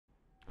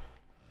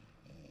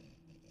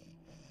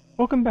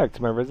Welcome back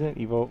to my Resident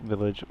Evil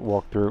Village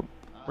walkthrough.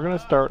 We're going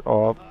to start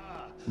off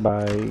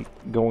by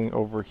going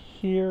over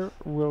here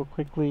real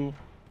quickly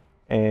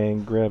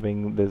and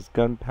grabbing this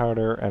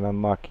gunpowder and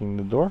unlocking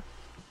the door.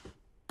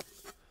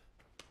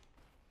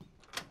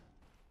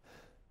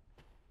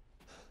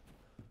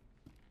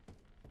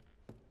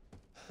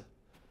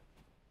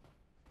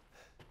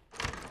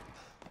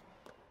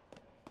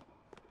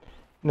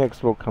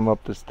 Next we'll come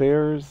up the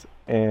stairs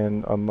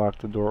and unlock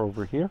the door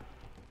over here.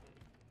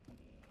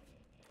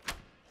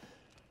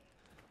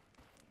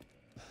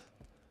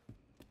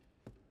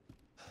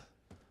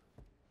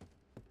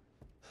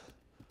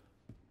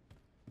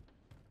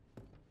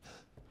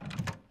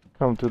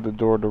 Come to the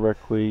door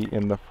directly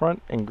in the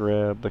front and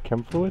grab the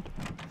chem fluid.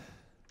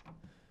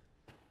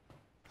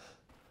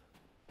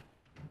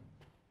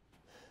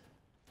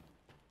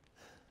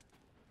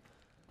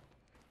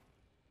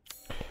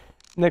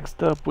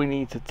 Next up, we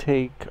need to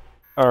take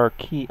our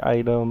key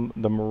item,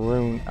 the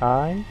maroon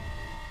eye,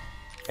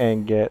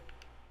 and get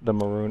the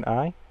maroon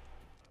eye,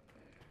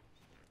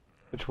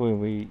 which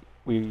we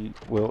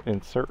will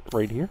insert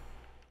right here.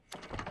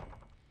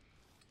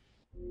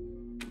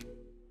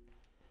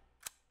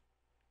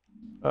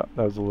 Oh,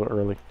 that was a little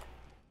early.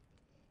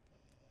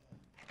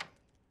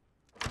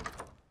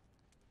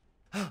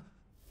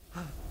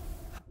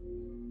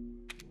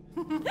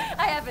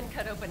 I haven't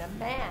cut open a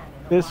man.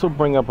 This will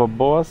bring up a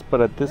boss,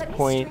 but at this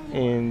point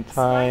in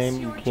time,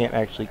 you can't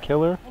actually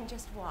kill her.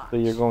 So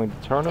you're going to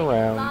turn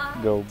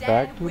around, go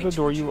back through the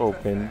door you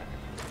opened,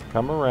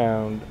 come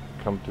around,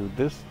 come through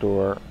this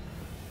door,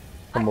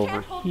 come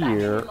over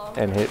here,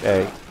 and hit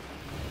A.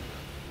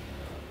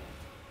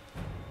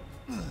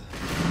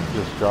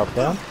 Just drop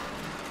down.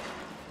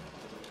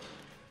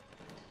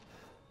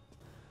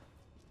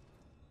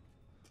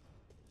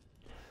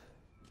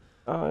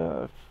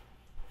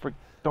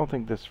 Don't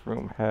think this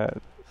room had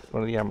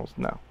one of the emeralds.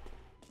 No.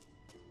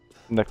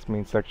 Next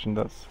main section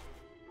does.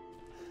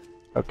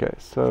 Okay,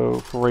 so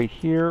for right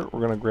here,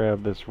 we're gonna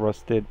grab this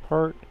rusted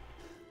part.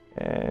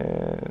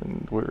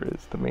 And where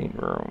is the main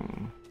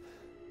room?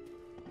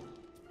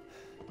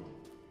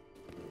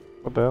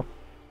 What the hell?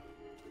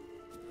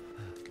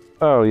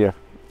 Oh yeah,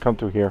 come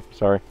through here.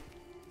 Sorry.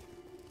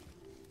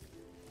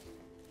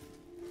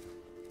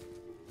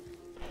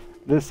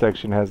 This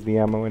section has the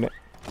ammo in it.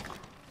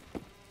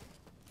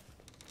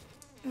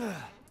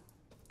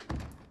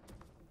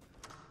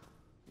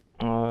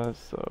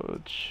 So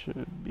it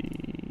should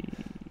be...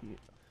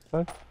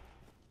 What?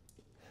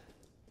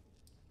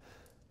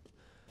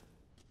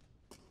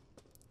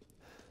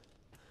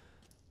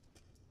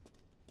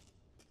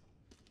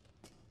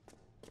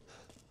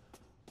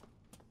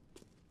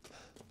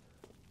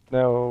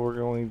 Now we're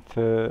going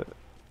to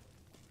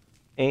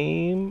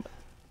aim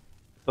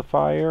the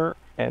fire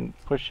and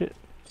push it.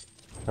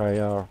 Try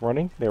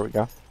running. There we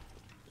go.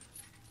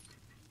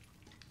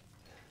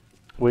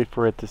 Wait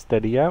for it to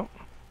steady out.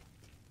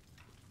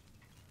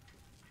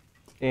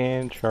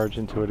 And charge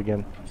into it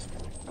again.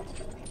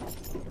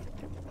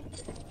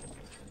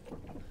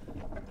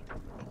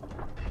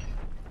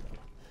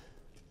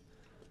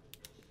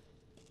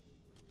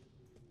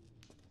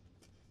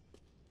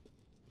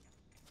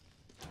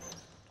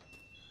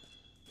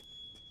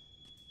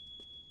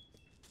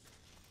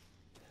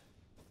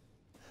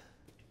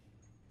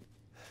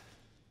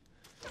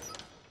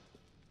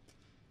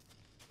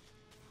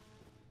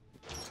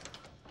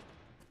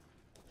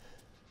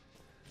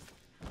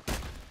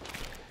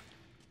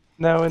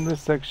 Now in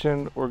this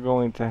section, we're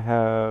going to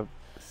have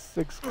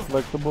 6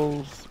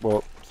 collectibles,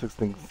 well, 6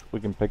 things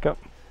we can pick up.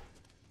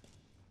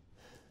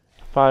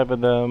 5 of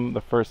them,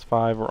 the first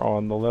 5 are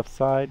on the left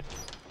side,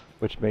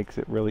 which makes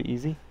it really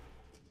easy.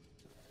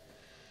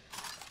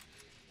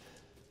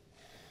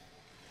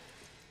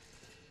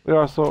 We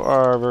also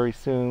are very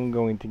soon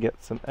going to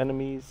get some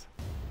enemies.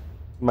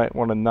 You might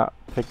want to not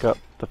pick up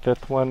the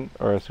 5th one,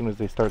 or as soon as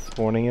they start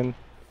spawning in,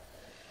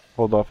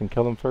 hold off and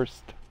kill them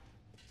first.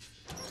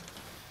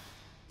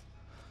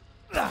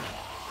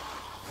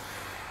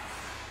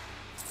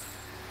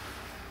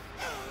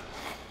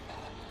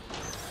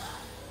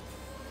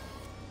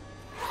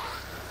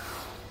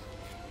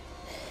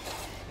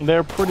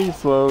 They're pretty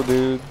slow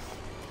dudes,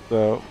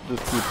 so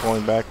just keep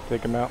pulling back to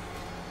take them out.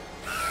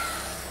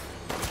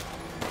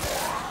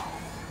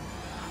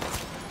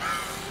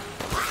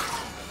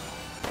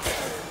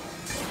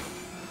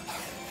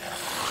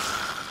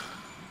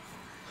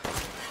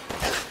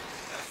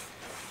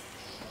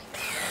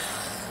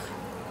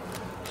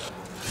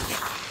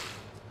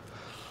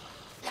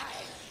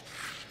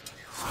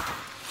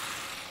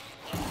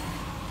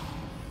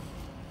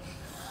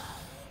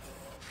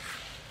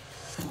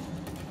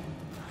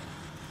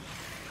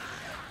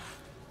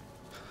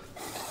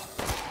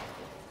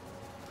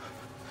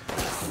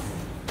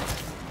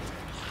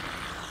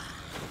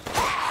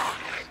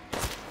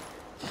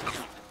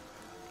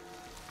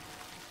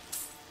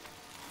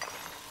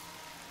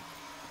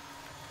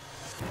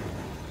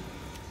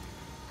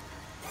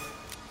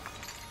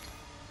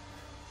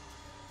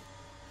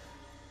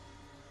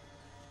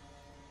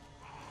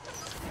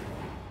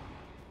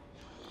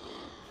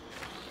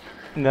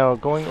 Now,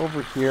 going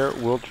over here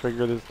will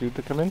trigger this dude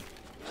to come in.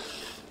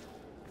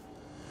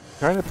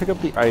 Trying to pick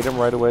up the item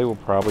right away will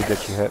probably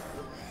get you hit.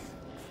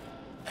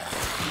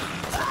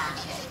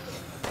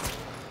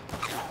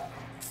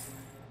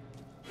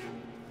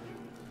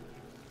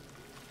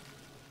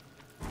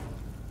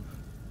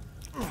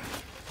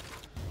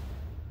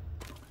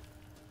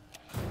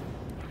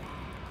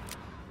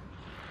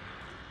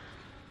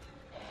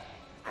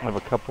 I have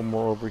a couple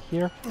more over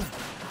here.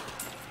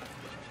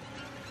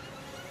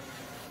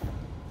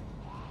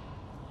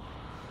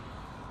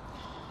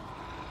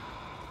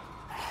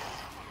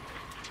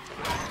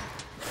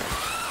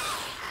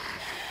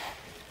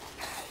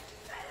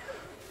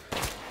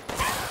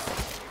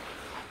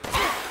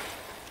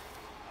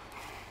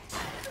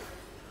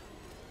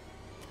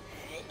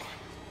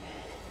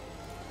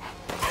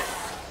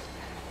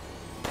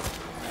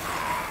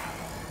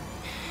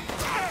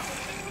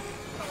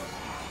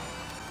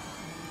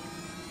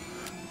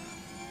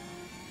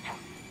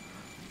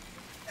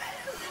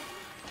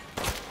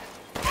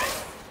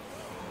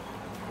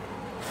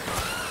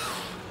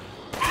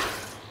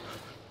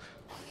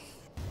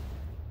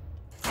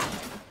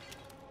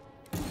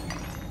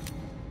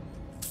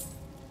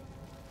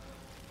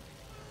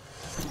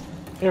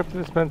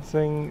 After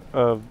dispensing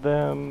of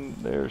them,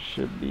 there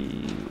should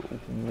be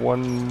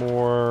one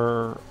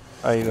more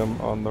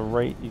item on the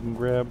right you can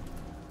grab.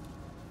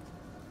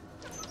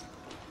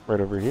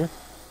 Right over here.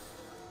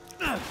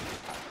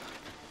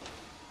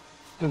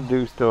 And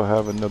do still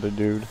have another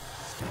dude.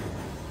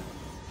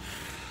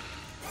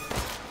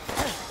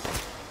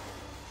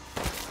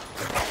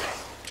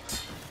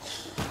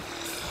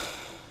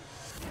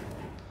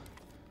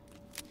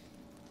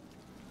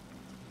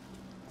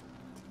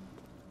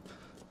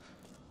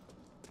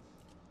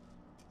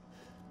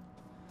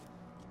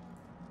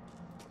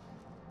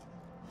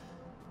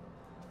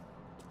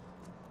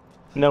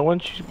 Now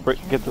once you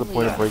get to the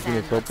point of breaking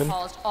this open,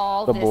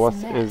 the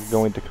boss is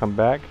going to come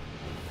back.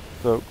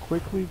 So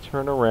quickly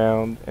turn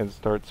around and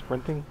start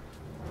sprinting.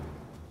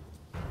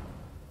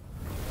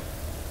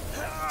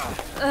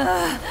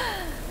 Not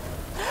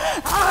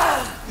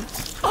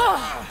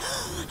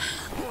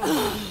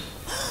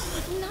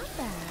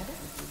bad.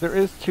 There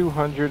is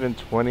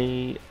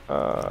 220,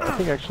 I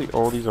think actually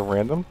all these are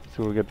random.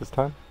 See what we get this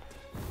time.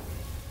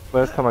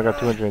 Last time I got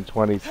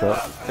 220,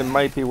 so it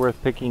might be worth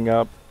picking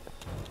up.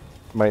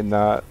 Might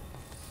not.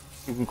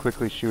 You can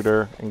quickly shoot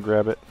her and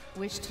grab it.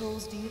 Which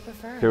tools do you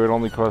prefer? It would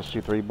only cost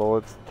you 3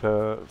 bullets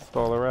to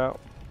stall her out.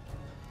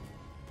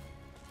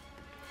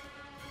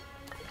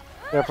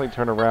 Definitely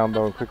turn around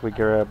though and quickly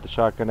grab the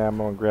shotgun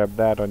ammo and grab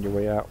that on your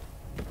way out.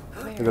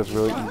 It is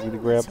really easy to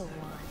grab.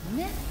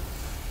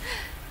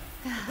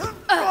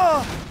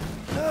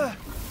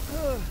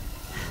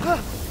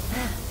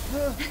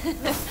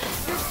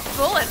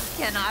 Bullets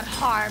cannot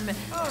harm.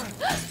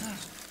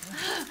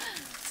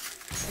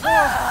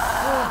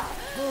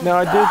 Now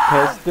I did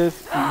test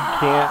this. You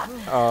can't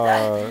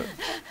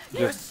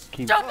just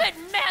keep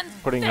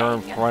putting her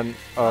in front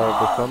of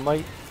the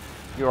sunlight.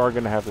 You are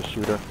gonna have to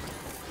shoot her.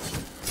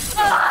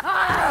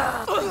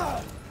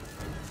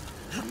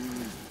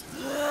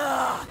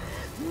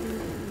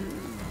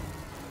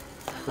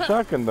 The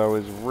shotgun though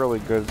is really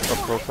good up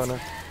close on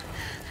her.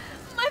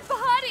 My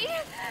body,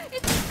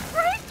 it's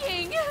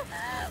breaking.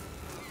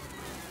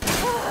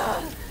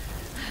 I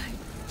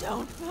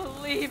don't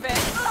believe it.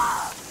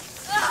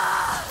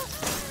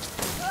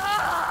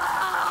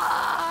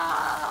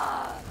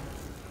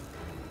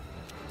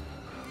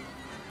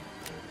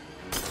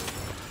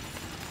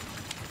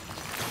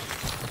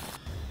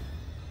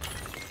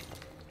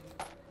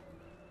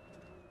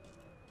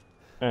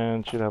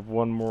 And should have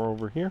one more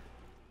over here.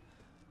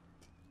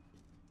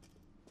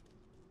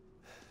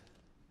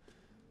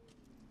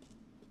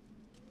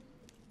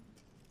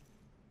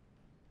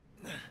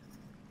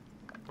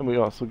 And we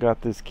also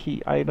got this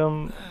key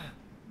item.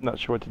 Not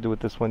sure what to do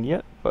with this one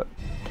yet, but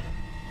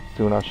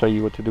soon I'll show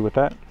you what to do with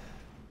that.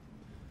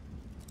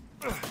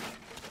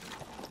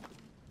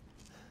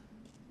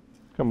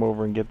 Come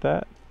over and get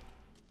that.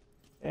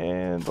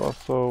 And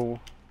also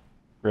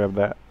grab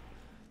that.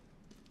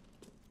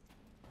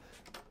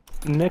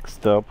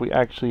 Next up, we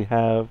actually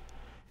have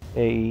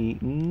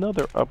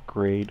another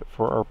upgrade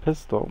for our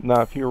pistol.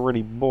 Now, if you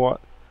already bought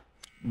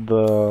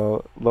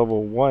the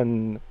level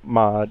 1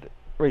 mod,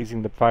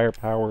 raising the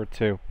firepower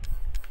to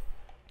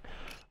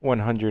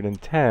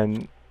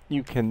 110,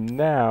 you can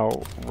now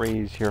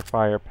raise your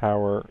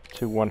firepower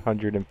to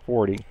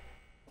 140.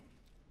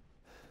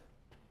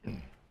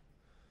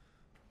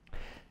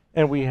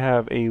 And we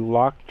have a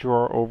lock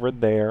drawer over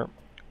there.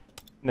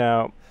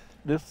 Now,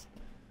 this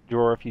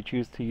drawer, if you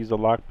choose to use a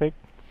lockpick,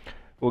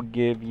 will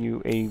give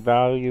you a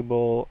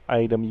valuable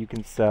item you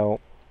can sell.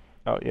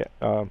 Oh yeah,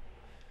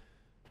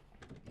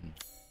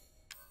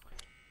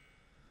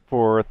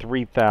 for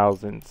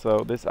 3,000.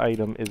 So this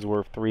item is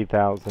worth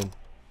 3,000.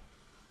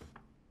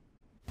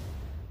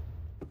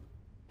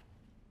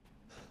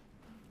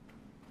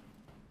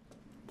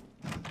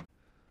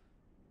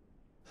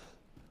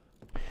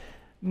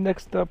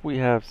 Next up, we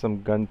have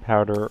some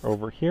gunpowder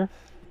over here.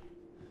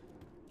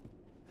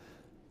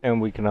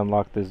 And we can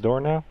unlock this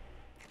door now.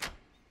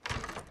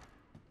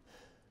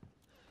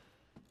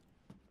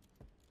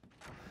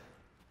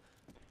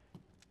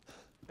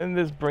 And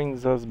this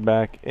brings us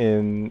back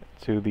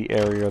into the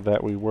area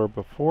that we were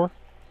before.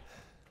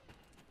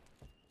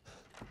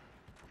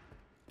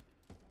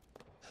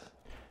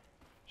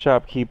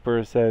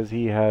 Shopkeeper says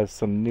he has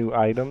some new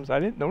items. I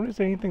didn't notice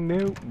anything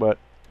new, but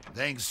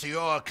thanks to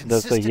your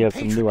does say he has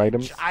some new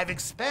items. I've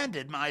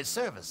expanded my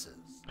services.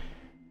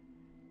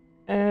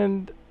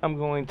 And I'm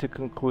going to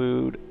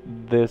conclude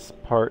this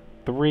part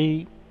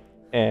 3,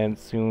 and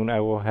soon I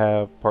will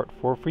have part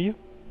 4 for you.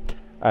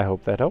 I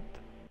hope that helped.